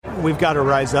we've got to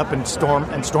rise up and storm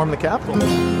the Capitol.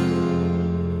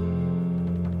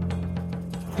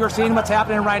 You're seeing what's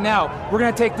happening right now. We're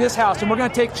going to take this house, and we're going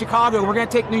to take Chicago, and we're going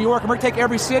to take New York, and we're going to take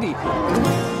every city.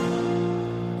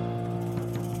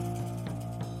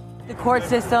 The court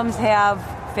systems have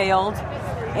failed,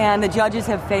 and the judges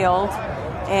have failed,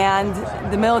 and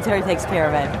the military takes care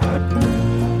of it.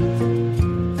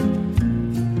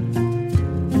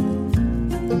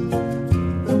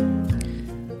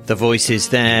 The voices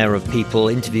there of people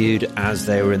interviewed as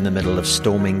they were in the middle of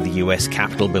storming the US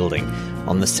Capitol building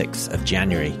on the 6th of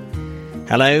January.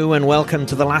 Hello and welcome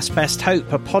to The Last Best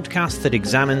Hope, a podcast that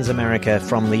examines America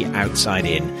from the outside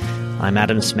in. I'm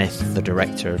Adam Smith, the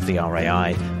director of the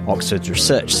RAI, Oxford's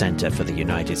Research Centre for the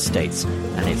United States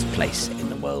and its place in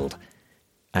the world.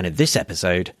 And in this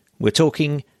episode, we're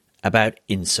talking about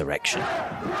insurrection.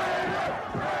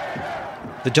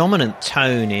 The dominant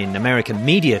tone in American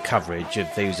media coverage of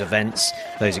those events,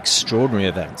 those extraordinary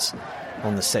events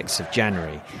on the 6th of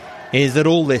January, is that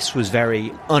all this was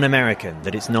very un-American,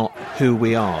 that it's not who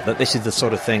we are, that this is the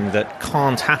sort of thing that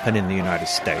can't happen in the United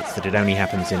States, that it only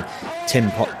happens in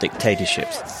tin pot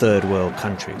dictatorships, third world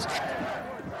countries.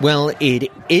 Well,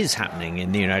 it is happening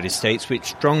in the United States, which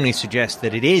strongly suggests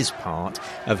that it is part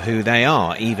of who they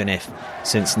are, even if,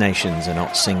 since nations are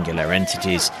not singular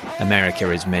entities, America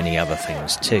is many other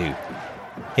things too.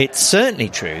 It's certainly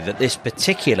true that this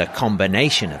particular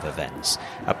combination of events,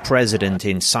 a president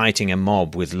inciting a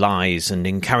mob with lies and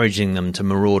encouraging them to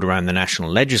maraud around the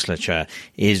national legislature,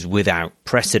 is without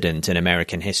precedent in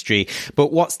American history.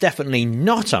 But what's definitely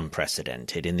not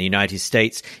unprecedented in the United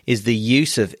States is the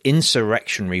use of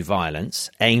insurrectionary violence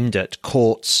aimed at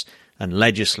courts and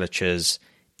legislatures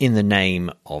in the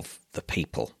name of the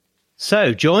people.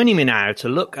 So, joining me now to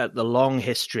look at the long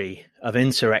history of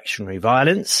insurrectionary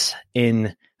violence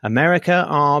in America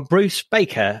are Bruce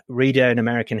Baker, reader in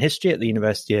American history at the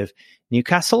University of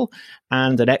Newcastle,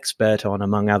 and an expert on,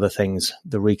 among other things,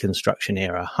 the Reconstruction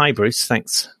era. Hi, Bruce.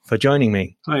 Thanks for joining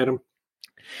me. Hi, Adam.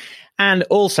 And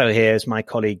also here is my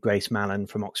colleague Grace Mallon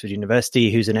from Oxford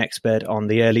University, who's an expert on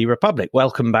the early republic.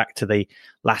 Welcome back to the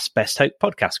Last Best Hope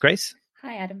podcast, Grace.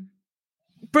 Hi, Adam.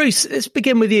 Bruce, let's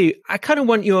begin with you. I kind of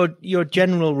want your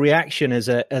general reaction as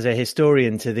a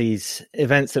historian to these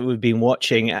events that we've been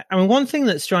watching. I mean, one thing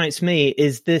that strikes me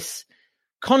is this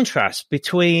contrast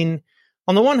between,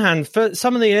 on the one hand, for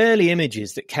some of the early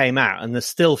images that came out and the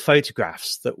still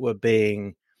photographs that were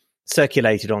being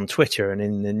circulated on Twitter and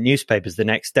in the newspapers the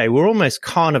next day were almost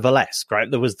carnivalesque,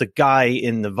 right? There was the guy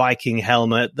in the Viking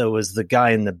helmet, there was the guy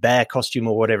in the bear costume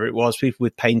or whatever it was, people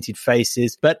with painted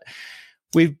faces, but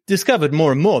we've discovered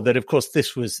more and more that, of course,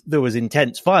 there was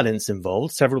intense violence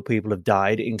involved. Several people have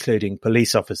died, including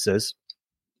police officers.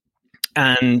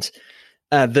 And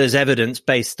there's evidence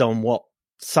based on what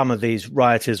some of these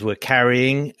rioters were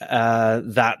carrying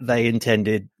that they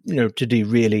intended, to do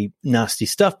really nasty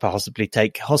stuff, possibly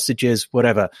take hostages,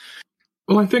 whatever.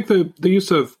 Well, I think the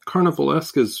use of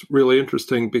carnivalesque is really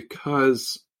interesting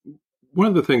because one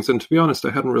of the things, and to be honest,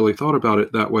 I hadn't really thought about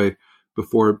it that way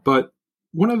before, but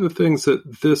one of the things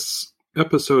that this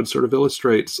episode sort of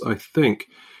illustrates, I think,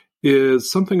 is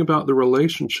something about the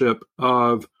relationship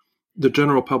of the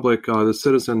general public, the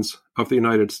citizens of the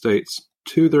United States,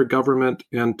 to their government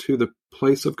and to the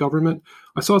place of government.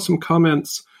 I saw some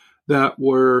comments that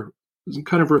were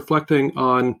kind of reflecting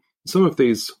on some of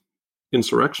these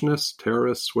insurrectionists,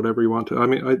 terrorists, whatever you want to. I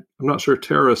mean, I'm not sure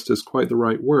terrorist is quite the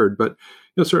right word, but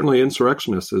certainly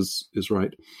insurrectionist is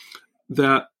right.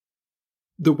 That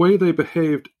the way they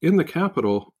behaved in the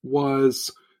Capitol was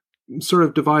sort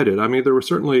of divided. I mean, there were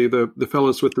certainly the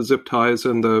fellows with the zip ties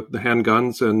and the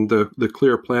handguns and the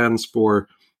clear plans for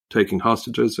taking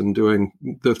hostages and doing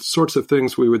the sorts of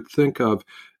things we would think of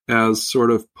as sort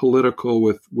of political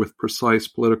with precise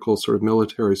political sort of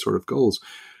military sort of goals.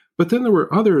 But then there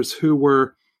were others who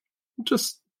were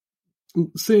just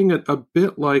seeing it a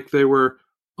bit like they were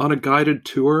on a guided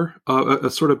tour, a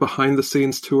sort of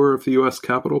behind-the-scenes tour of the U.S.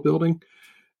 Capitol building.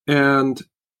 And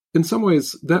in some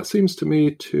ways, that seems to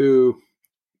me to,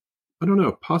 I don't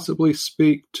know, possibly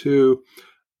speak to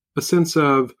a sense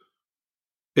of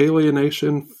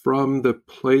alienation from the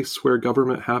place where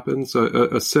government happens,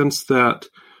 a sense that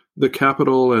the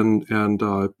Capitol and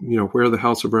where the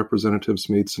House of Representatives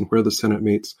meets and where the Senate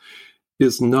meets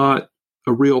is not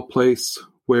a real place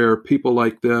where people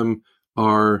like them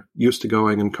are used to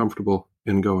going and comfortable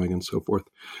in going and so forth.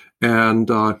 And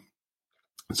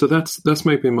so that's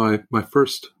maybe my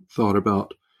first thought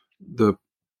about the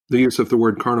use of the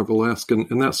word carnivalesque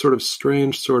and that sort of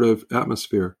strange sort of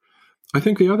atmosphere. I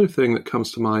think the other thing that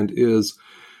comes to mind is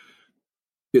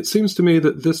it seems to me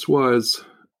that this was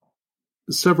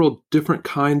several different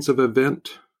kinds of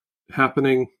event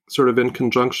happening sort of in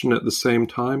conjunction at the same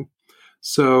time.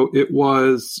 So it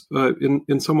was,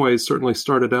 in some ways, certainly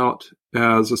started out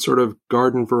as a sort of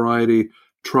garden variety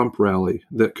Trump rally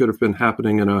that could have been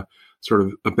happening in a sort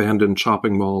of abandoned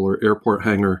shopping mall or airport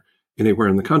hangar anywhere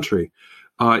in the country.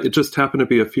 It just happened to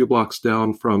be a few blocks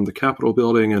down from the Capitol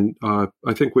building, and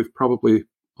I think we've probably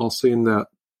all seen that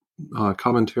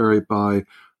commentary by, I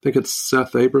think it's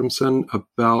Seth Abramson,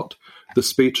 about the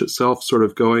speech itself, sort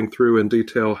of going through in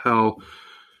detail how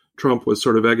Trump was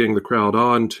sort of egging the crowd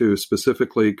on to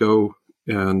specifically go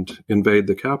and invade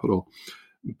the Capitol.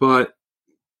 But,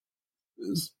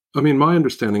 I mean, my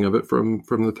understanding of it from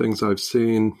the things I've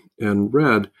seen and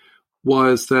read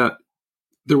was that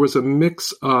there was a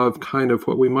mix of kind of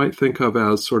what we might think of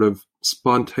as sort of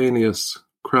spontaneous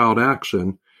crowd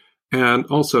action, and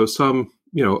also some,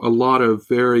 a lot of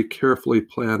very carefully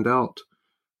planned out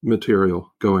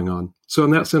material going on. So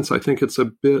in that sense, I think it's a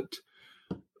bit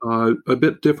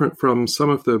different from some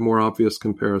of the more obvious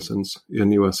comparisons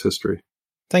in U.S. history.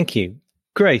 Thank you.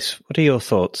 Grace, what are your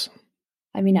thoughts?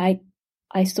 I mean,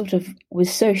 I sort of was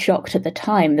so shocked at the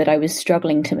time that I was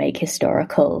struggling to make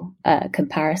historical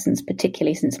comparisons,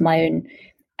 particularly since my own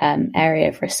area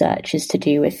of research is to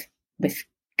do with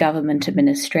government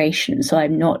administration. So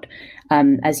I'm not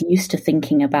as used to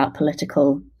thinking about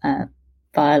political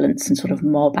violence and sort of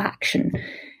mob action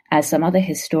as some other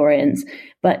historians.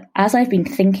 But as I've been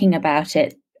thinking about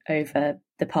it over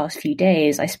the past few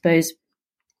days, I suppose,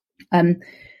 and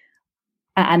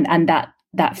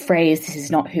that phrase, "this is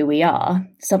not who we are,"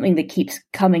 something that keeps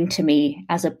coming to me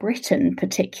as a Briton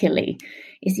particularly,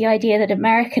 is the idea that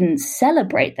Americans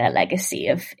celebrate their legacy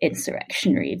of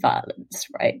insurrectionary violence,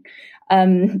 right?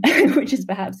 Which is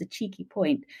perhaps a cheeky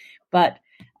point, but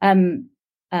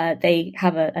they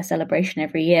have a celebration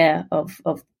every year of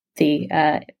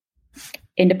the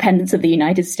independence of the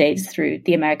United States through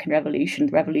the American Revolution.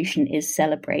 The revolution is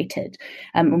celebrated.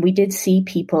 And we did see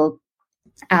people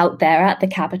out there at the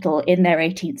Capitol in their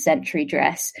 18th century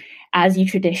dress, as you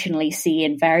traditionally see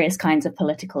in various kinds of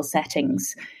political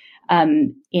settings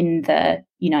in the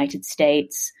United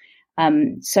States.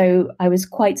 So I was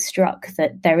quite struck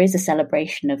that there is a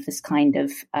celebration of this kind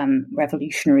of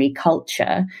revolutionary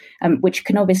culture, which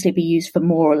can obviously be used for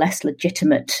more or less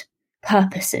legitimate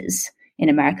purposes in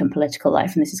American political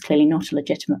life. And this is clearly not a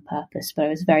legitimate purpose, but I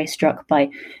was very struck by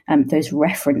those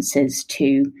references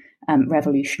to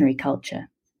revolutionary culture.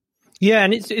 Yeah,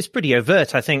 and it's pretty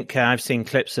overt. I think I've seen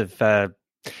clips of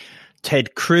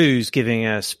Ted Cruz giving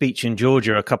a speech in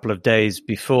Georgia a couple of days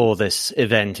before this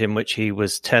event, in which he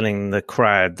was telling the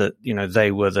crowd that,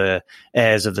 they were the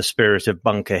heirs of the spirit of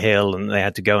Bunker Hill and they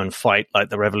had to go and fight like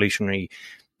the revolutionary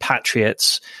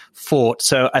patriots fought.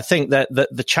 So I think that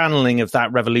the channeling of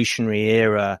that revolutionary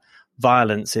era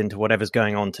violence into whatever's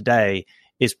going on today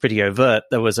is pretty overt.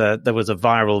 There was a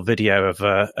viral video of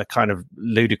a kind of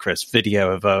ludicrous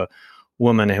video of a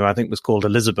woman who I think was called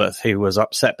Elizabeth, who was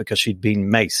upset because she'd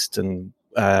been maced,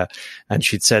 and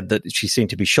she'd said that she seemed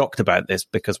to be shocked about this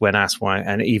because when asked why,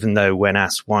 and even though when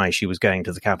asked why she was going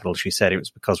to the Capitol, she said it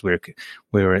was because we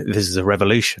were this is a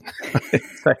revolution.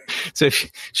 so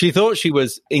she thought she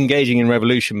was engaging in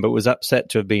revolution, but was upset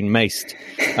to have been maced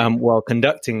while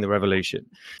conducting the revolution.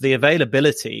 The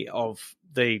availability of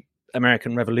the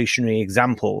American revolutionary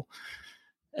example,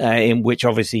 in which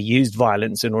obviously used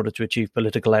violence in order to achieve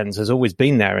political ends, has always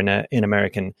been there in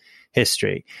American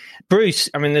history. Bruce,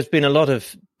 I mean, there's been a lot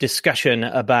of discussion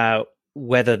about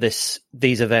whether these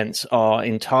events are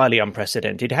entirely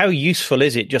unprecedented. How useful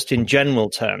is it, just in general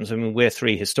terms? I mean, we're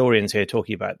three historians here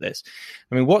talking about this.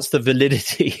 I mean, what's the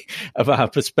validity of our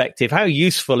perspective? How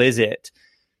useful is it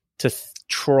to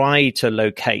try to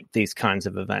locate these kinds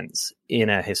of events in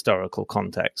a historical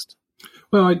context?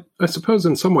 Well, I suppose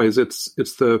in some ways it's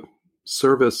the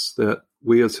service that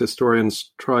we as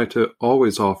historians try to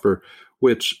always offer,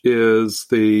 which is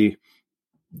the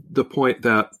point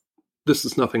that this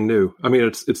is nothing new. I mean,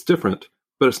 it's different,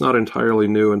 but it's not entirely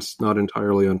new and it's not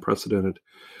entirely unprecedented.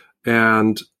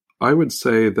 And I would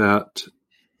say that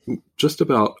just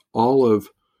about all of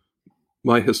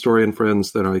my historian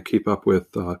friends that I keep up with,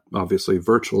 obviously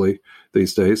virtually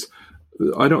these days,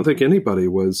 I don't think anybody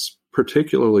was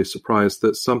particularly surprised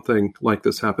that something like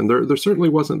this happened. There certainly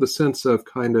wasn't the sense of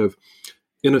kind of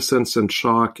innocence and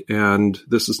shock and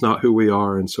this is not who we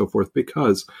are and so forth,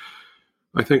 because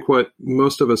I think what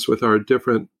most of us with our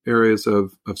different areas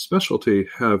of specialty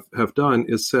have done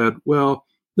is said, well,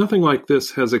 nothing like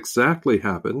this has exactly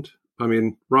happened. I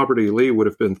mean, Robert E. Lee would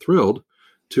have been thrilled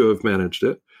to have managed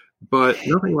it, but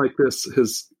nothing like this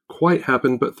has quite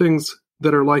happened, but things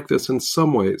that are like this in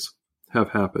some ways have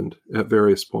happened at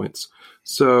various points.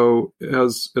 So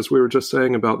as we were just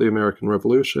saying about the American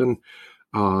Revolution,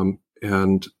 and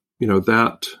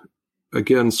that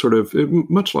again, sort of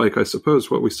much like I suppose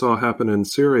what we saw happen in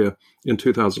Syria in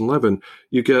 2011,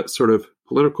 you get sort of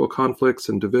political conflicts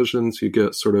and divisions, you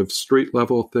get sort of street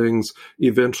level things.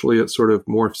 Eventually, it sort of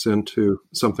morphs into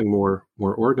something more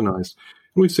organized.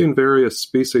 And we've seen various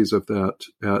species of that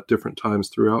at different times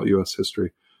throughout U.S.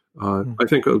 history. I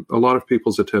think a lot of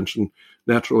people's attention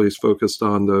naturally is focused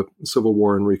on the Civil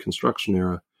War and Reconstruction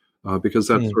era, because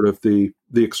that's sort of the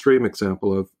extreme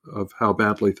example of how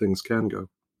badly things can go.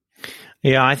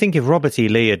 Yeah, I think if Robert E.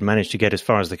 Lee had managed to get as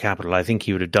far as the Capitol, I think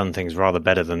he would have done things rather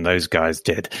better than those guys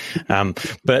did.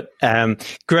 But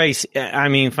Grace, I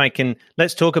mean,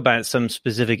 let's talk about some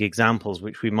specific examples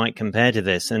which we might compare to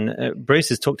this. And Bruce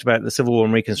has talked about the Civil War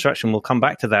and Reconstruction. We'll come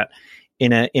back to that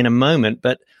in a moment.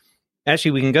 But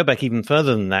actually, we can go back even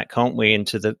further than that, can't we,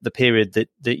 into the period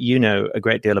that you know a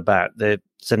great deal about, the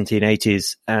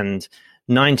 1780s and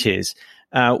 90s,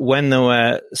 when there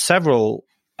were several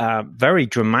very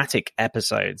dramatic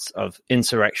episodes of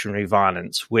insurrectionary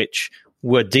violence, which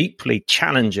were deeply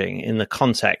challenging in the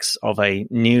context of a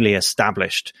newly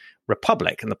established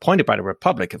republic. And the point about a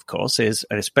republic, of course, is,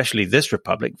 and especially this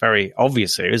republic, very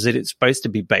obviously, is that it's supposed to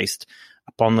be based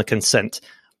upon the consent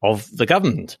of the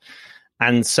government.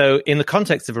 And so in the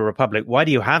context of a republic, why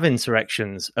do you have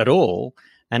insurrections at all?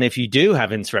 And if you do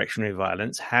have insurrectionary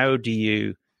violence, how do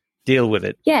you deal with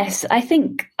it? Yes, I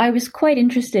think I was quite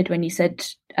interested when you said,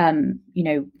 do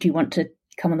you want to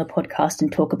come on the podcast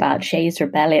and talk about Shays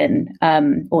Rebellion,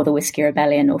 or the Whiskey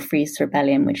Rebellion, or Freeze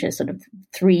Rebellion, which are sort of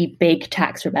three big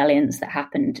tax rebellions that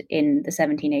happened in the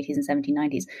 1780s and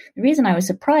 1790s. The reason I was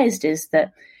surprised is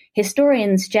that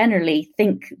historians generally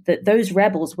think that those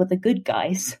rebels were the good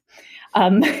guys.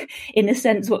 In a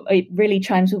sense, what it really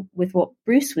chimes with what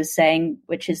Bruce was saying,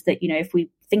 which is that, if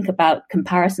we think about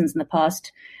comparisons in the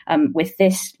past with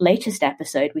this latest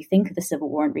episode, we think of the Civil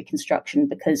War and Reconstruction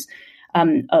because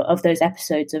of those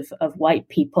episodes of white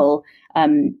people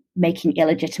making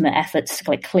illegitimate efforts,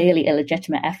 like clearly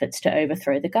illegitimate efforts to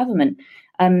overthrow the government.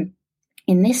 In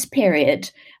this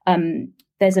period,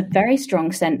 there's a very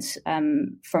strong sense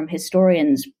from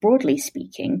historians, broadly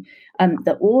speaking,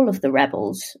 that all of the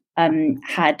rebels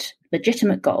had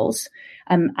legitimate goals,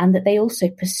 and that they also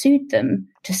pursued them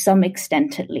to some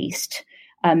extent, at least,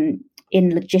 in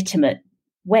legitimate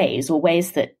ways, or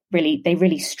ways that they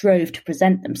really strove to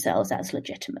present themselves as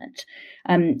legitimate.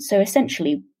 So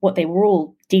essentially, what they were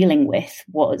all dealing with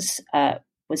was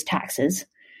taxes.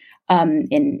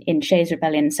 In Shays'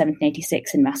 Rebellion in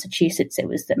 1786 in Massachusetts, it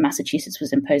was that Massachusetts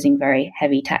was imposing very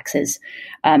heavy taxes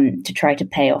to try to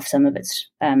pay off some of its,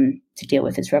 to deal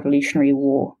with its Revolutionary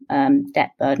War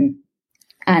debt burden.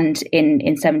 And in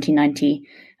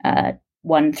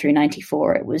 1791 through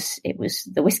 94, it was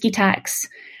the whiskey tax.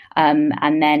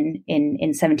 And then in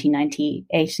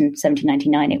 1798 and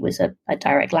 1799, it was a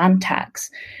direct land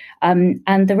tax.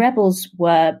 And the rebels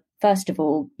were, first of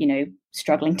all,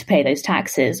 struggling to pay those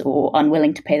taxes or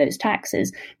unwilling to pay those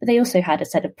taxes, but they also had a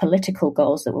set of political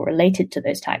goals that were related to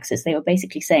those taxes. They were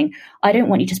basically saying, I don't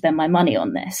want you to spend my money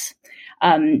on this.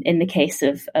 In the case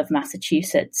of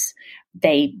Massachusetts,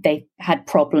 they had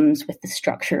problems with the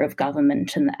structure of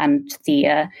government and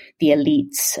the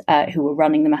elites who were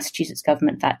running the Massachusetts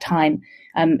government at that time.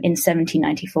 In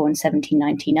 1794 and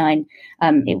 1799,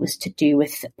 it was to do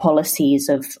with policies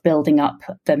of building up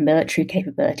the military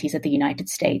capabilities of the United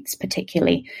States,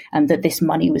 particularly, that this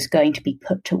money was going to be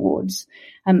put towards.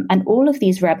 And all of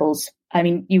these rebels, I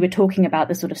mean, you were talking about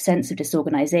the sort of sense of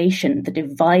disorganization, the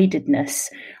dividedness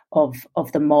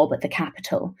of the mob at the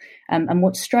Capitol. And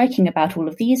what's striking about all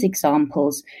of these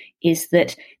examples is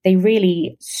that they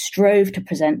really strove to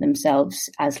present themselves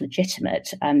as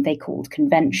legitimate. They called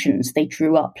conventions. They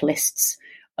drew up lists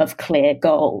of clear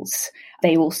goals.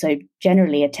 They also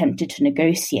generally attempted to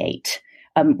negotiate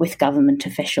with government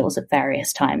officials at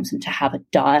various times and to have a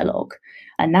dialogue.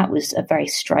 And that was a very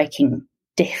striking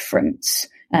difference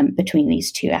between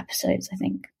these two episodes, I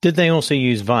think. Did they also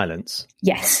use violence?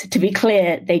 Yes, to be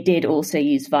clear, they did also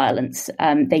use violence.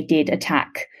 They did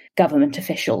attack government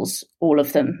officials, all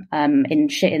of them. In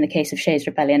the case of Shays'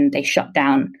 Rebellion, they shut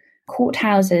down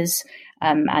courthouses.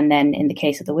 And then in the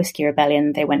case of the Whiskey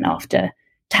Rebellion, they went after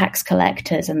tax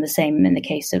collectors, and the same in the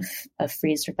case of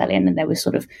Freeze Rebellion. And there was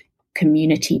sort of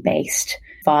community-based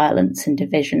violence and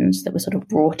divisions that were sort of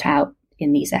brought out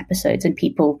in these episodes, and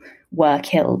people were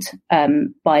killed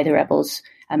by the rebels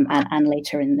and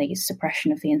later in the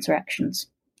suppression of the insurrections.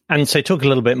 And so talk a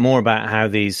little bit more about how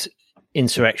these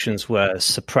insurrections were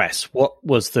suppressed. What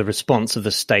was the response of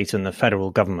the state and the federal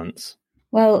governments?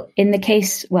 Well,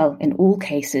 in all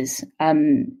cases,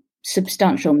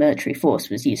 substantial military force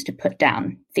was used to put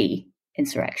down the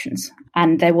insurrections.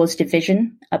 And there was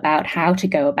division about how to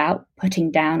go about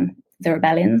putting down the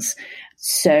rebellions.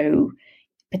 So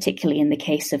particularly in the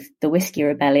case of the Whiskey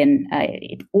Rebellion,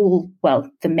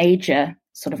 the major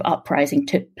sort of uprising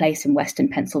took place in Western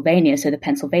Pennsylvania. So the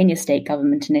Pennsylvania state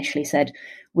government initially said,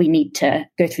 we need to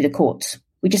go through the courts.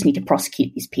 We just need to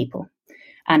prosecute these people.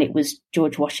 And it was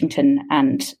George Washington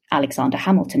and Alexander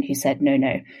Hamilton who said, no,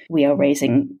 we're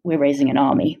raising an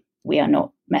army. We are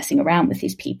not messing around with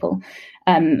these people.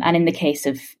 And in the case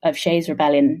of Shays'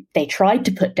 Rebellion, they tried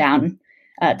to put down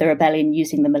the rebellion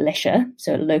using the militia,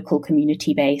 so a local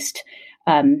community-based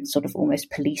sort of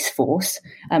almost police force.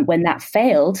 When that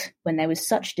failed, when there was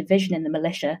such division in the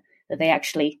militia that they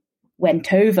actually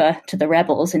went over to the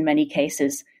rebels in many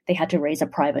cases, they had to raise a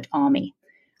private army.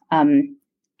 And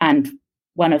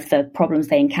one of the problems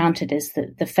they encountered is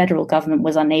that the federal government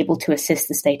was unable to assist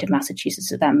the state of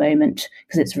Massachusetts at that moment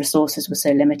because its resources were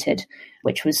so limited,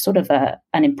 which was sort of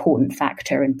an important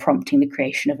factor in prompting the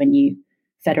creation of a new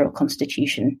federal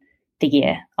constitution the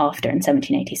year after in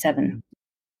 1787.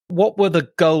 What were the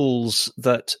goals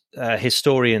that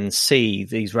historians see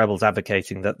these rebels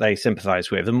advocating that they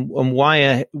sympathise with, and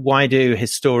why do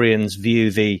historians view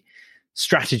the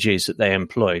strategies that they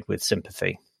employed with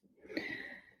sympathy?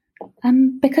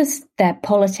 Because their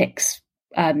politics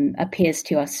appears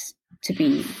to us to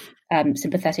be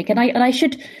sympathetic, and I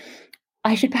should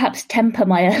perhaps temper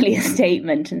my earlier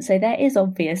statement and say there is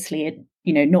obviously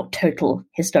not total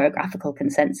historiographical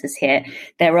consensus here.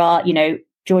 There are,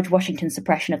 George Washington's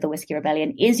suppression of the Whiskey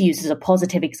Rebellion is used as a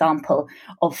positive example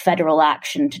of federal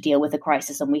action to deal with the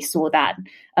crisis. And we saw that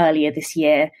earlier this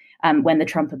year when the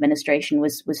Trump administration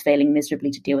was failing miserably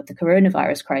to deal with the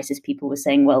coronavirus crisis. People were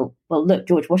saying, well, look,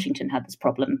 George Washington had this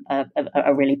problem,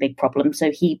 a really big problem.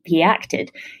 So he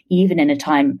acted even in a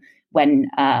time when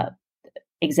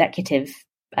executive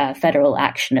federal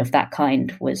action of that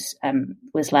kind was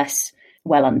less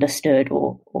well understood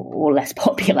or less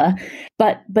popular.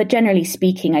 But generally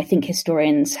speaking, I think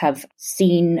historians have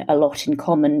seen a lot in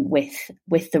common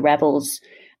with the rebels,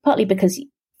 partly because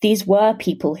these were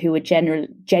people who were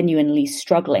genuinely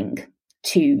struggling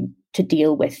to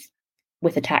deal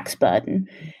with a tax burden.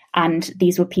 And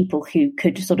these were people who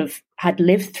had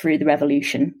lived through the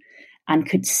revolution and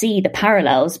could see the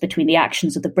parallels between the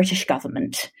actions of the British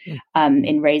government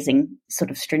in raising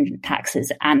sort of stringent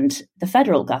taxes and the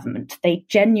federal government. They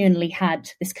genuinely had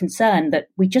this concern that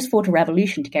we just fought a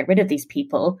revolution to get rid of these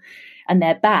people and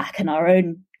they're back and our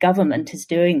own government is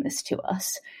doing this to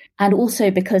us. And also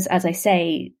because, as I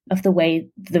say, of the way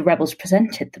the rebels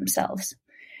presented themselves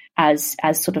as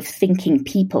sort of thinking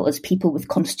people, as people with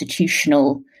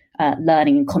constitutional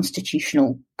learning and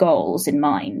constitutional goals in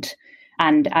mind.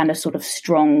 And a sort of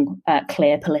strong,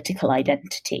 clear political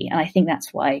identity. And I think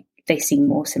that's why they seem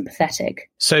more sympathetic.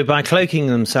 So by cloaking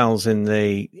themselves in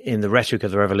the rhetoric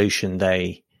of the revolution,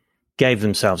 they gave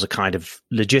themselves a kind of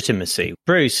legitimacy.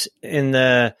 Bruce, in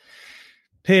the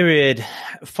period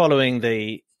following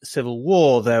the Civil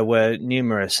War, there were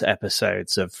numerous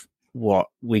episodes of what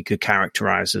we could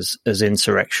characterize as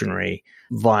insurrectionary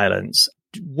violence.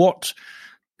 What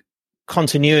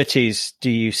continuities do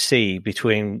you see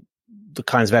between the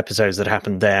kinds of episodes that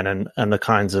happened then and the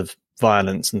kinds of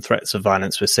violence and threats of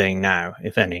violence we're seeing now,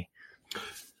 if any?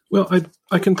 Well,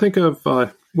 I can think of,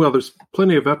 there's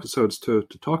plenty of episodes to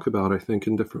talk about, I think,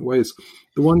 in different ways.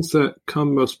 The ones that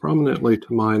come most prominently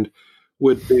to mind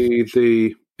would be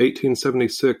the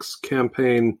 1876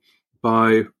 campaign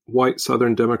by white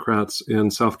Southern Democrats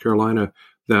in South Carolina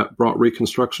that brought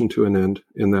Reconstruction to an end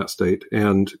in that state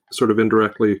and sort of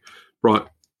indirectly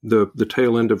brought the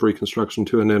tail end of Reconstruction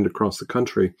to an end across the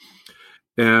country,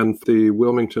 and the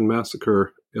Wilmington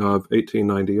Massacre of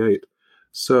 1898.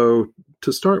 So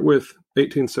to start with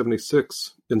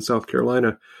 1876 in South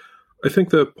Carolina, I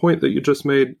think the point that you just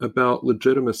made about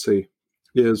legitimacy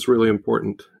is really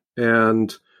important.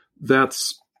 And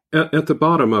that's at the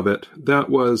bottom of it.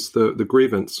 That was the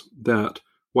grievance that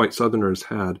white Southerners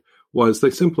had, was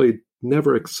they simply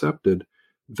never accepted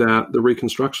that the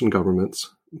Reconstruction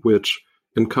governments, which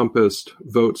encompassed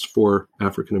votes for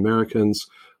African Americans,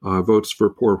 votes for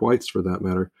poor whites for that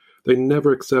matter, they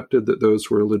never accepted that those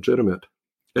were legitimate.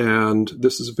 And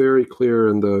this is very clear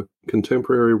in the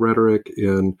contemporary rhetoric,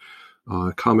 in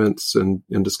comments and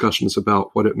in discussions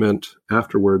about what it meant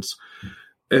afterwards.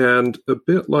 And a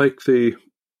bit like the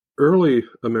early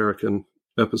American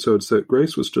episodes that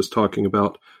Grace was just talking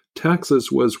about,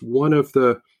 taxes was one of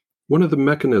the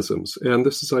mechanisms, and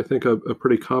this is, I think, a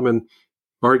pretty common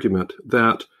argument,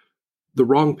 that the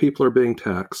wrong people are being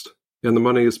taxed and the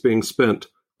money is being spent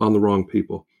on the wrong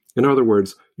people. In other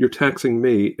words, you're taxing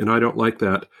me, and I don't like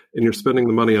that, and you're spending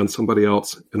the money on somebody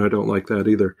else, and I don't like that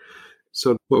either.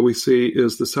 So what we see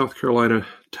is the South Carolina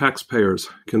Taxpayers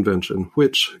Convention,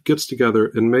 which gets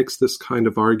together and makes this kind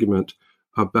of argument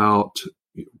about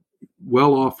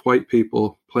well-off white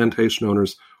people, plantation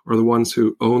owners, are the ones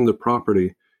who own the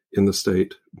property in the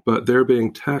state, but they're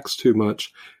being taxed too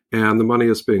much, and the money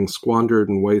is being squandered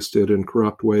and wasted in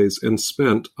corrupt ways and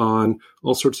spent on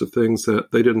all sorts of things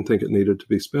that they didn't think it needed to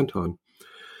be spent on.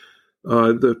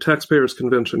 The Taxpayers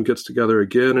Convention gets together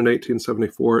again in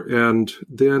 1874, and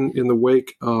then in the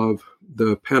wake of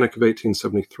the Panic of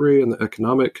 1873 and the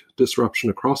economic disruption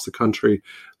across the country,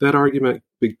 that argument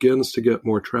begins to get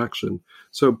more traction.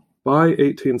 So by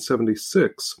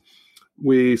 1876,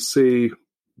 we see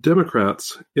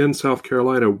Democrats in South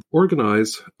Carolina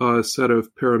organize a set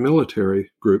of paramilitary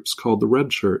groups called the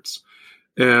Red Shirts.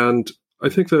 And I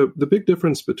think the big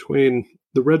difference between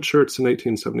the Red Shirts in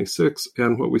 1876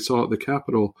 and what we saw at the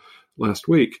Capitol last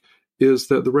week is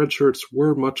that the Red Shirts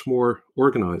were much more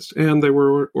organized. And they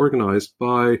were organized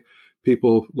by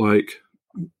people like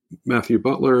Matthew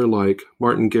Butler, like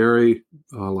Martin Gary,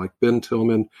 like Ben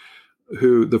Tillman,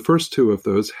 who the first two of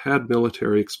those had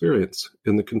military experience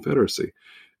in the Confederacy.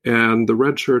 And the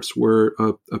Red Shirts were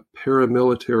a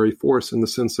paramilitary force in the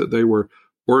sense that they were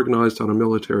organized on a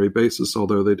military basis,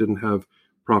 although they didn't have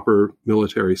proper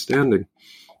military standing.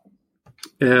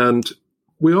 And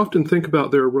we often think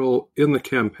about their role in the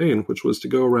campaign, which was to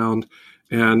go around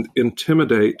and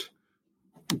intimidate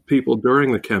people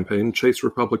during the campaign, chase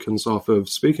Republicans off of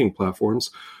speaking platforms,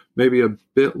 maybe a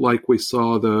bit like we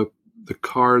saw the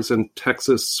cars in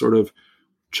Texas sort of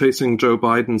chasing Joe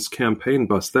Biden's campaign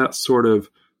bus, that sort of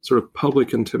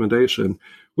public intimidation,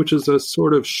 which is a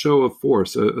sort of show of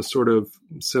force, a sort of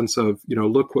sense of,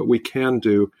 look what we can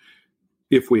do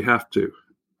if we have to.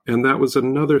 And that was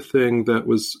another thing that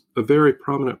was a very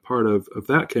prominent part of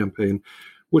that campaign,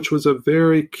 which was a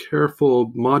very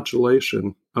careful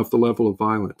modulation of the level of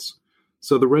violence.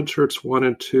 So the Red Shirts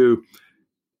wanted to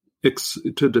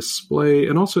display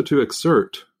and also to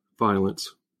exert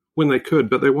violence when they could,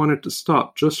 but they wanted to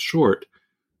stop just short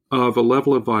of a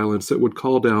level of violence that would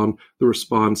call down the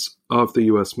response of the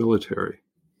U.S. military.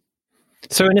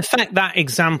 So in effect, that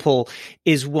example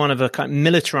is one of a kind of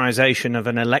militarization of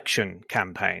an election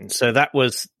campaign. So that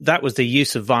was the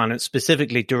use of violence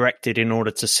specifically directed in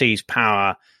order to seize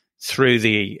power through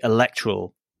the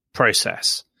electoral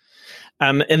process.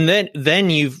 And then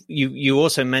you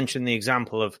also mentioned the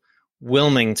example of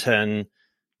Wilmington,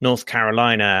 North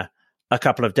Carolina, a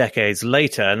couple of decades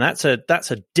later, and that's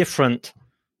a different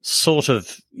sort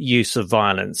of use of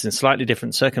violence in slightly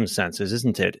different circumstances,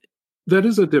 isn't it? That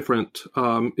is a different.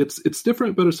 It's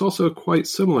different, but it's also quite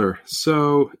similar.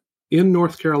 So in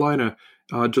North Carolina,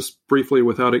 just briefly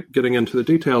without getting into the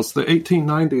details, the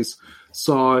 1890s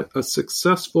saw a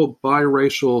successful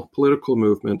biracial political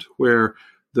movement where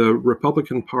the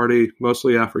Republican Party,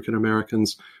 mostly African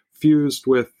Americans, fused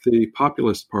with the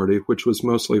Populist Party, which was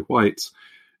mostly whites,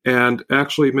 and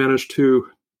actually managed to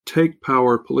take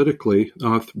power politically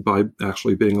by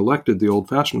actually being elected the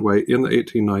old-fashioned way in the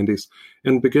 1890s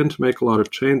and begin to make a lot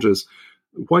of changes.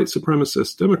 White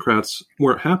supremacist Democrats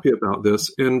weren't happy about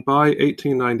this, and by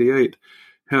 1898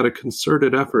 had a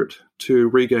concerted effort to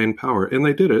regain power. And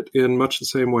they did it in much the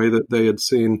same way that they had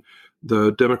seen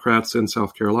the Democrats in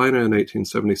South Carolina in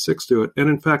 1876 do it. And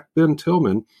in fact, Ben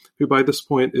Tillman, who by this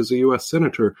point is a U.S.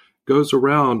 senator, goes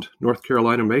around North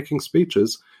Carolina making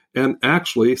speeches and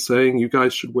actually saying you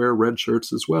guys should wear red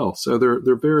shirts as well. So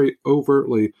they're very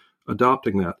overtly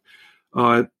adopting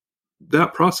that.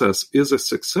 That process is a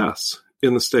success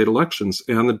in the state elections,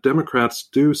 and the Democrats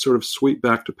do sort of sweep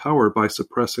back to power by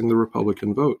suppressing the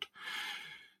Republican vote.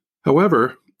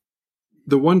 However,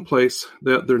 the one place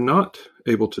that they're not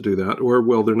able to do that,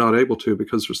 they're not able to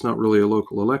because there's not really a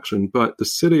local election, but the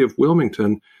city of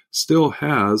Wilmington still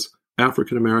has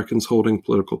African Americans holding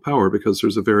political power because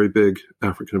there's a very big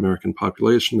African American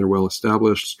population. They're well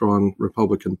established, strong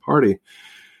Republican Party.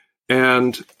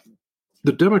 And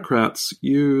the Democrats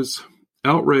use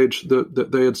outrage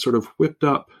that they had sort of whipped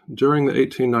up during the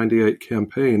 1898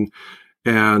 campaign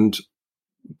and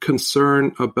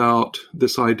concern about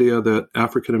this idea that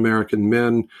African American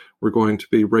men were going to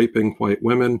be raping white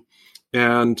women.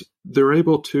 And they're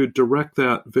able to direct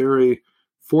that very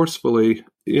forcefully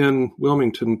in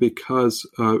Wilmington because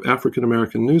African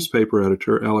American newspaper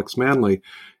editor Alex Manley,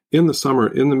 in the summer,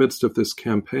 in the midst of this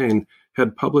campaign,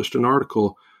 had published an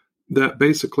article that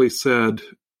basically said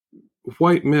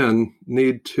white men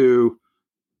need to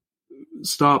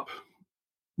stop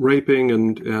raping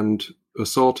and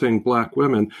assaulting black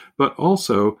women, but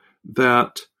also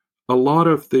that a lot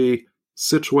of the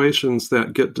situations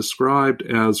that get described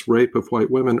as rape of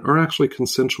white women are actually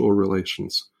consensual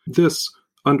relations. This,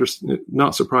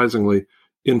 not surprisingly,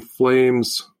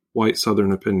 inflames white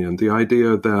Southern opinion. The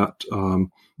idea that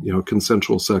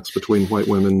consensual sex between white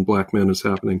women and black men is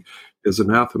happening is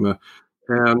anathema.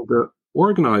 And the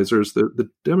organizers, the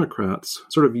Democrats,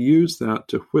 sort of use that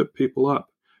to whip people up.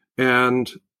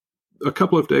 And a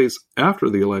couple of days after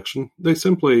the election, they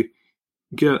simply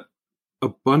get a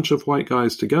bunch of white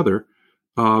guys together,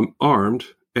 armed,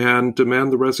 and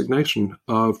demand the resignation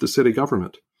of the city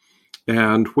government.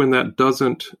 And when that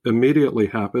doesn't immediately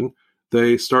happen,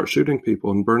 they start shooting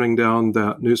people and burning down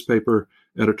that newspaper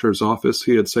editor's office.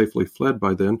 He had safely fled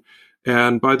by then.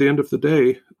 And by the end of the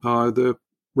day, the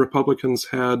Republicans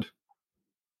had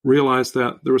realized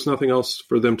that there was nothing else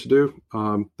for them to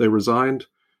do. They resigned.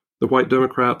 The white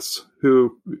Democrats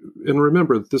and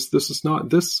remember, this is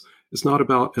not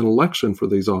about an election for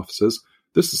these offices.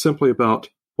 This is simply about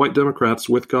white Democrats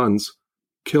with guns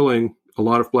killing a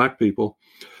lot of black people.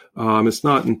 It's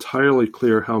not entirely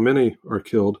clear how many are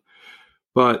killed,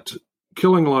 but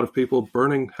killing a lot of people,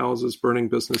 burning houses, burning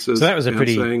businesses. So that was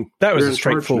a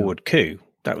straightforward coup.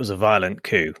 That was a violent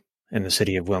coup in the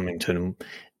city of Wilmington,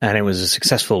 and it was a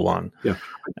successful one. Yeah.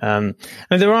 And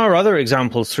there are other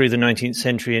examples through the 19th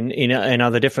century in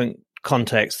other different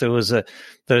contexts. There was the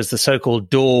so-called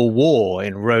Dorr War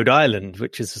in Rhode Island,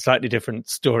 which is a slightly different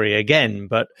story again,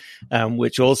 but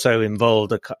which also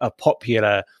involved a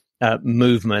popular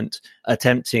movement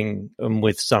attempting,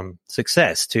 with some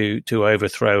success, to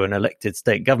overthrow an elected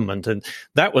state government, and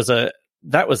that was a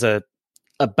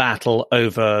battle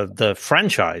over the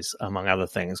franchise, among other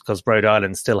things, because Rhode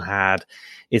Island still had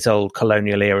its old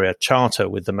colonial era charter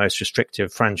with the most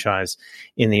restrictive franchise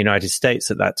in the United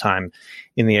States at that time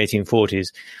in the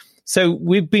 1840s. So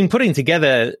we've been putting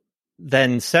together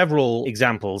then several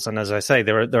examples, and as I say,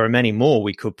 there are many more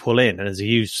we could pull in. And as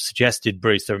you suggested,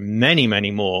 Bruce, there are many,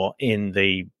 many more in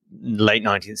the late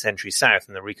 19th century South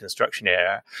and the Reconstruction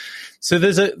era. So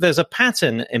there's a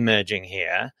pattern emerging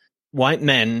here. White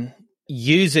men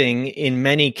using, in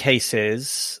many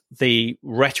cases, the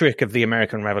rhetoric of the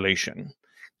American Revolution,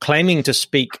 claiming to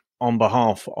speak on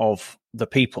behalf of the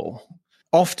people,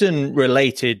 often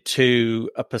related to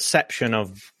a perception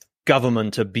of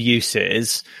government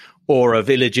abuses or of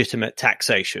illegitimate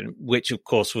taxation, which, of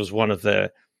course, was one of the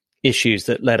issues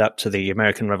that led up to the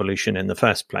American Revolution in the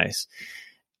first place.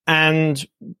 And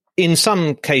in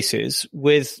some cases,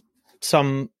 with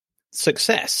some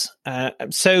success.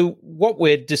 So what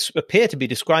we appear to be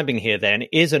describing here, then,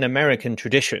 is an American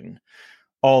tradition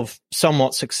of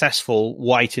somewhat successful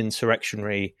white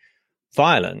insurrectionary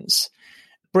violence.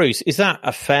 Bruce, is that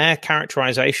a fair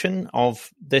characterization of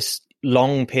this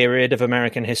long period of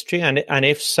American history? And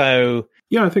if so...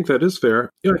 Yeah, I think that is fair.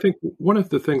 I think one of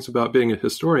the things about being a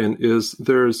historian is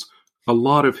there's a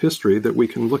lot of history that we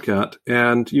can look at,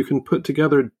 and you can put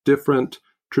together different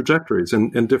trajectories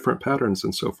and different patterns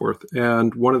and so forth.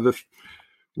 And one of the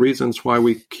reasons why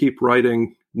we keep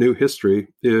writing new history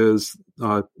is,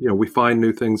 we find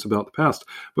new things about the past,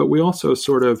 but we also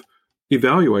sort of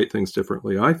evaluate things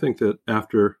differently. I think that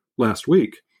after last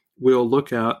week, we'll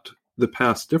look at the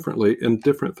past differently and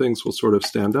different things will sort of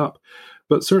stand up.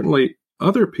 But certainly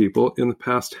other people in the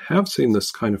past have seen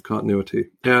this kind of continuity.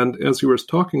 And as you were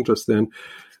talking just then,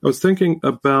 I was thinking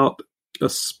about a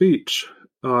speech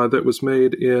that was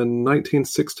made in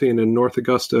 1916 in North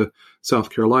Augusta,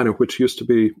 South Carolina, which used to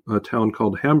be a town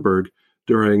called Hamburg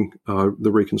during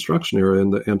the Reconstruction era in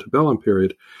the antebellum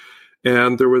period.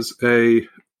 And there was a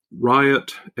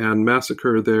riot and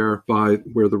massacre there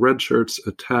where the red shirts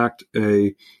attacked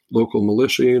a local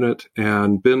militia unit,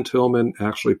 and Ben Tillman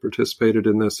actually participated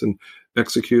in this and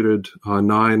executed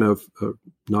 9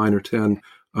 or 10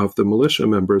 of the militia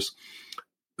members.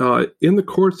 In the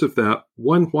course of that,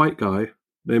 one white guy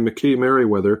named McKee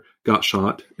Merriweather got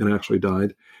shot and actually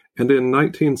died. And in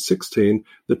 1916,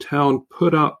 the town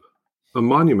put up a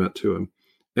monument to him.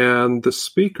 And the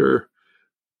speaker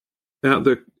at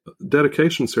the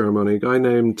dedication ceremony, a guy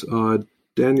named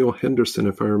Daniel Henderson,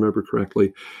 if I remember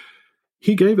correctly,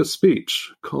 he gave a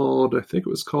speech called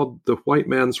The White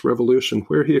Man's Revolution,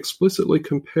 where he explicitly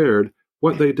compared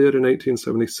what they did in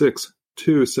 1876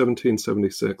 to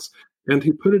 1776. And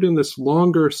he put it in this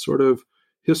longer sort of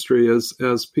history,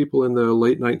 as people in the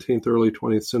late 19th, early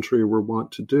 20th century were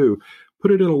wont to do,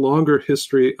 put it in a longer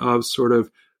history of sort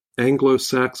of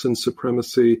Anglo-Saxon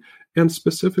supremacy and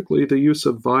specifically the use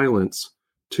of violence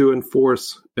to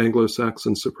enforce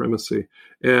Anglo-Saxon supremacy.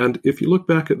 And if you look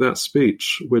back at that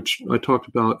speech, which I talked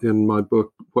about in my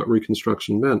book, What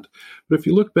Reconstruction Meant, but if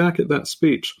you look back at that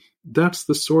speech, that's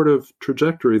the sort of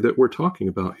trajectory that we're talking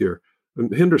about here.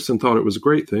 And Henderson thought it was a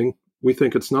great thing. We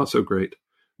think it's not so great.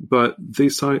 But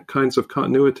these kinds of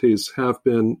continuities have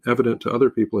been evident to other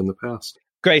people in the past.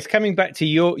 Grace, coming back to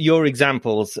your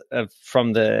examples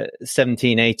from the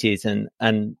 1780s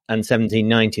and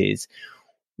 1790s,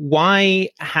 why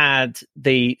had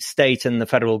the state and the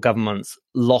federal governments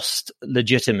lost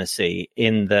legitimacy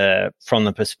from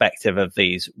the perspective of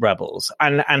these rebels?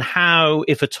 And how,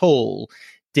 if at all,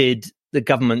 did the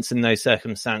governments in those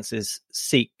circumstances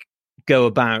go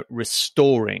about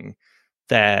restoring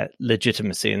their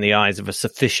legitimacy in the eyes of a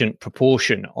sufficient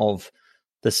proportion of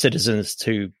the citizens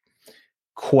to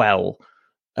quell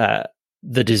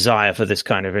the desire for this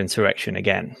kind of insurrection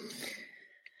again?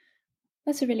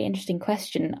 That's a really interesting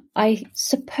question. I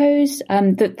suppose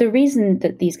that the reason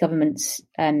that these governments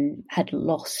had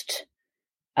lost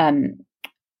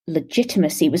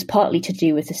legitimacy was partly to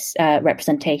do with this,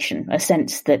 representation, a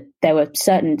sense that there were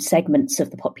certain segments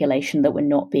of the population that were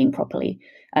not being properly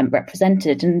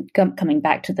represented. And coming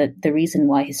back to the reason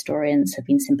why historians have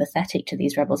been sympathetic to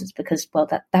these rebels is because, well,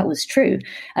 that was true.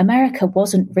 America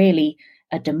wasn't really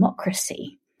a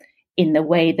democracy in the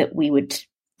way that we would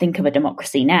think of a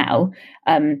democracy now.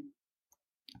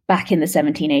 Back in the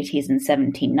 1780s and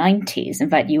 1790s, in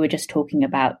fact, you were just talking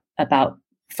about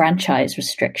franchise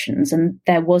restrictions, and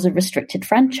there was a restricted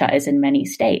franchise in many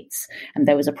states, and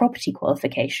there was a property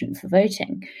qualification for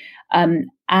voting.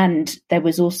 And there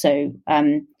was also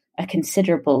a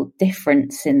considerable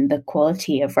difference in the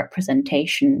quality of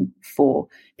representation for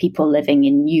people living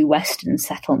in new Western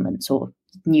settlements or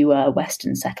newer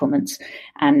Western settlements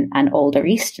and older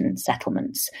Eastern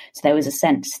settlements. So there was a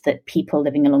sense that people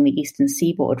living along the Eastern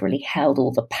Seaboard really held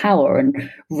all the power, and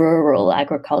rural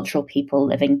agricultural people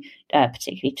living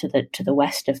particularly to the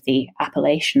west of the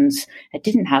Appalachians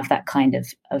didn't have that kind of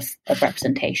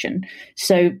representation.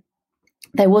 So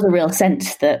there was a real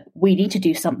sense that we need to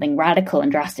do something radical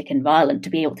and drastic and violent to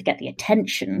be able to get the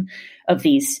attention of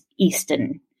these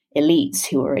Eastern elites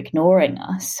who are ignoring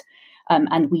us.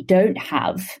 And we don't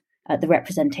have the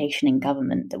representation in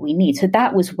government that we need. So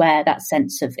that was where that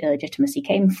sense of illegitimacy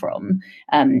came from.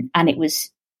 And it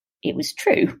was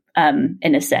true,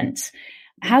 in a sense.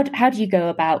 How do you go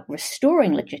about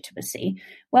restoring legitimacy?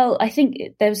 Well, I think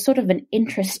there's sort of an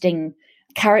interesting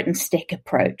carrot and stick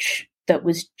approach that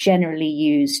was generally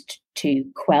used to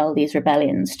quell these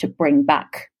rebellions, to bring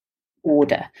back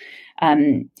order.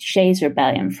 Shays'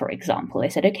 rebellion, for example, they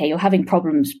said, okay, you're having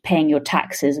problems paying your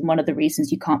taxes, and one of the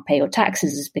reasons you can't pay your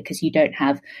taxes is because you don't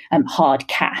have hard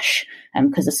cash,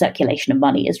 because the circulation of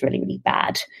money is really, really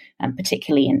bad,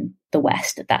 particularly in the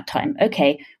West at that time.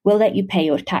 Okay, we'll let you pay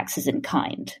your taxes in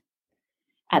kind.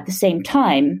 At the same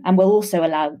time, and we'll also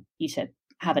allow you to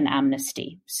have an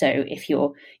amnesty. So if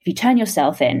you turn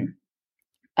yourself in,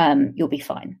 you'll be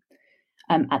fine.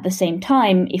 At the same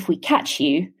time, if we catch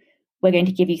you, we're going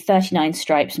to give you 39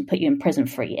 stripes and put you in prison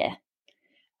for a year.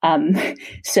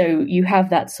 So you have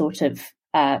that sort of,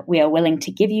 we are willing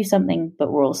to give you something,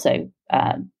 but we're also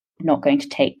not going to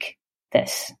take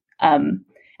this. And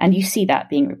you see that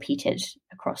being repeated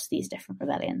across these different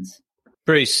rebellions.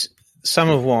 Bruce, some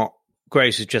of what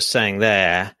Grace was just saying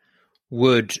there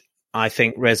would, I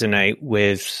think, resonate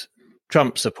with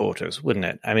Trump supporters, wouldn't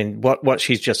it? I mean, what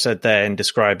she's just said there in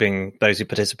describing those who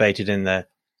participated in the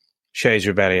Shays'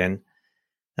 Rebellion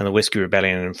and the Whiskey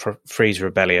Rebellion and Freeze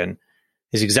Rebellion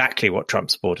is exactly what Trump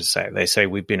supporters say. They say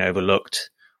we've been overlooked.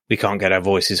 We can't get our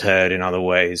voices heard in other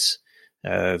ways.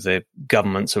 The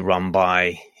governments are run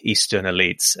by Eastern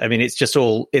elites. I mean, it's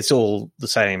all the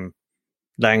same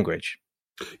language.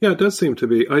 Yeah, it does seem to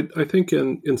be. I think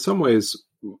in some ways,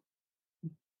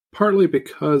 partly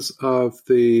because of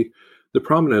the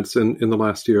prominence in the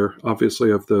last year,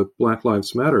 obviously, of the Black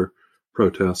Lives Matter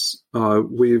protests,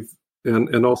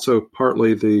 and also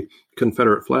partly the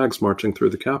Confederate flags marching through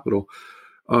the Capitol.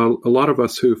 A lot of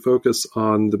us who focus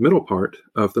on the middle part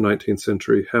of the 19th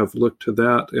century have looked to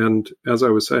that. And as I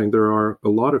was saying, there are a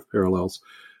lot of parallels.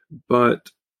 But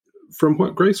from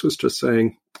what Grace was just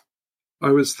saying,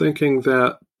 I was thinking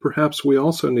that perhaps we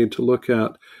also need to look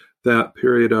at that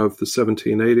period of the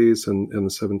 1780s and the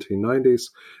 1790s,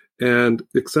 and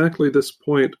exactly this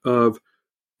point of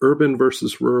urban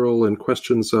versus rural and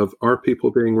questions of are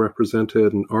people being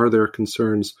represented and are their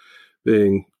concerns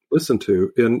being listened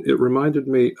to. And it reminded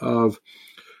me of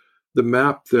the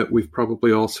map that we've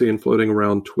probably all seen floating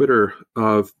around Twitter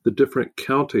of the different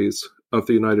counties of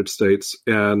the United States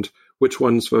and which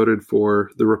ones voted for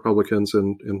the Republicans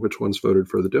and which ones voted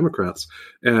for the Democrats.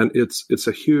 And it's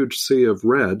a huge sea of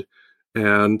red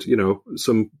and,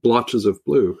 some blotches of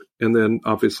blue. And then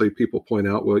obviously people point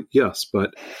out, well, yes,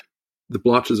 but the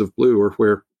blotches of blue are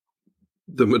where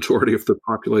the majority of the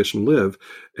population live.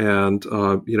 And,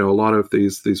 a lot of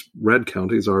these red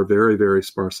counties are very, very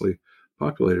sparsely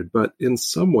populated. But in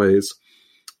some ways,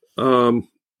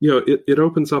 it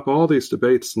opens up all these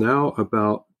debates now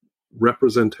about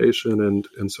representation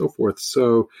and so forth.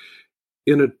 So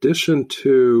in addition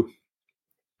to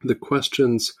the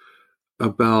questions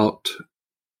about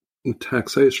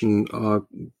taxation,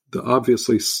 the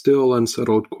obviously still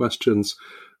unsettled questions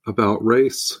about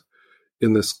race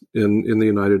in the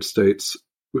United States,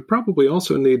 we probably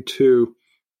also need to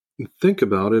think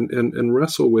about and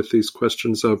wrestle with these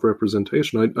questions of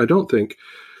representation. I don't think,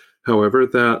 however,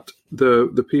 that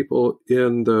the people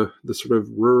in the sort of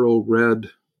rural red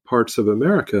parts of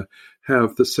America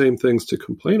have the same things to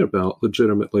complain about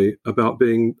legitimately about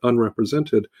being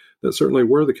unrepresented that certainly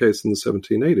were the case in the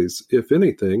 1780s. If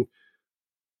anything,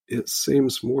 it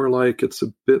seems more like it's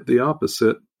a bit the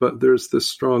opposite, but there's this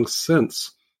strong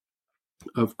sense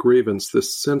of grievance,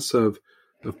 this sense of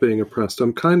being oppressed.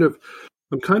 I'm kind of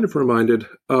reminded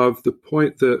of the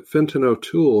point that Fintan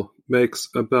O'Toole makes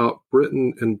about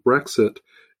Britain and Brexit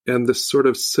and this sort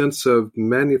of sense of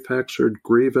manufactured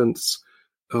grievance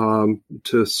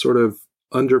to sort of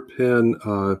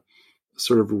underpin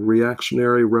sort of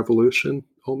reactionary revolution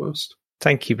almost.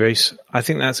 Thank you, Bruce. I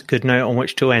think that's a good note on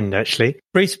which to end, actually.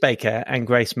 Bruce Baker and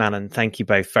Grace Mallon, thank you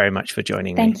both very much for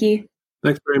joining me. Thank you.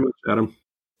 Thanks very much, Adam.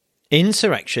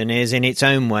 Insurrection is in its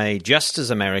own way just as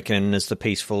American as the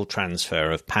peaceful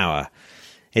transfer of power.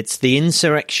 It's the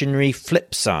insurrectionary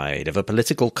flip side of a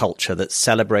political culture that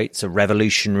celebrates a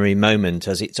revolutionary moment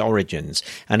as its origins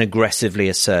and aggressively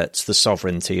asserts the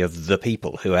sovereignty of the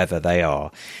people, whoever they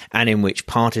are, and in which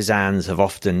partisans have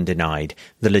often denied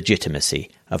the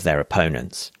legitimacy of their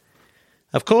opponents.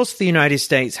 Of course, the United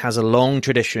States has a long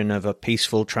tradition of a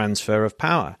peaceful transfer of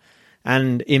power,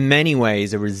 and in many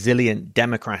ways a resilient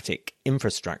democratic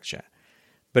infrastructure.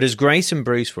 But as Grace and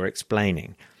Bruce were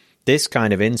explaining, this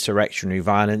kind of insurrectionary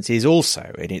violence is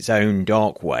also, in its own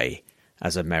dark way,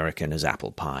 as American as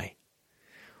apple pie.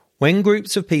 When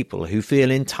groups of people who feel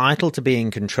entitled to be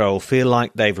in control feel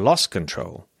like they've lost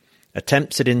control,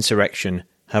 attempts at insurrection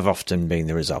have often been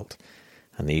the result.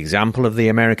 And the example of the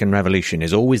American Revolution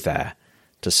is always there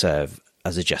to serve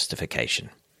as a justification.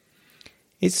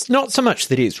 It's not so much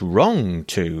that it's wrong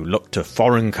to look to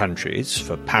foreign countries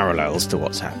for parallels to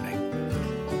what's happening,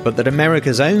 but that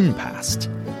America's own past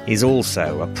is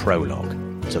also a prologue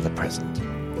to the present.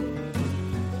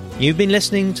 You've been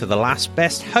listening to The Last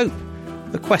Best Hope.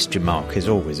 The question mark is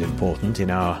always important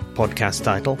in our podcast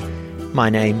title. My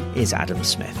name is Adam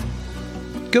Smith.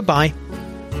 Goodbye.